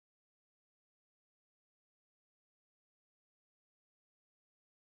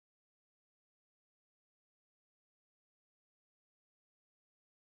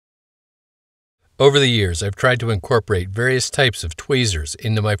Over the years, I've tried to incorporate various types of tweezers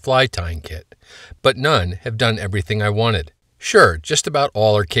into my fly tying kit, but none have done everything I wanted. Sure, just about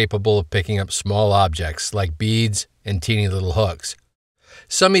all are capable of picking up small objects like beads and teeny little hooks.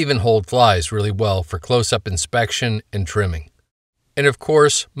 Some even hold flies really well for close-up inspection and trimming. And of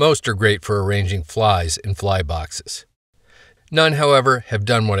course, most are great for arranging flies in fly boxes. None, however, have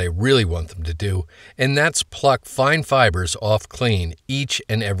done what I really want them to do, and that's pluck fine fibers off clean each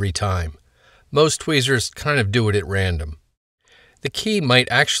and every time. Most tweezers kind of do it at random. The key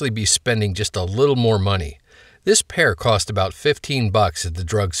might actually be spending just a little more money. This pair cost about $15 at the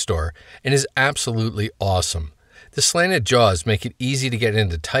drugstore and is absolutely awesome. The slanted jaws make it easy to get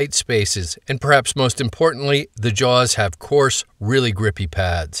into tight spaces, and perhaps most importantly, the jaws have coarse, really grippy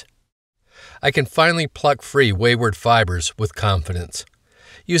pads. I can finally pluck free wayward fibers with confidence.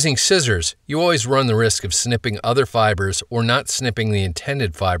 Using scissors, you always run the risk of snipping other fibers or not snipping the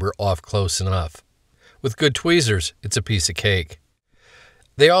intended fiber off close enough. With good tweezers, it's a piece of cake.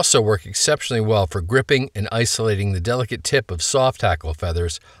 They also work exceptionally well for gripping and isolating the delicate tip of soft hackle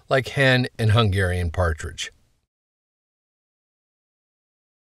feathers like hen and Hungarian partridge.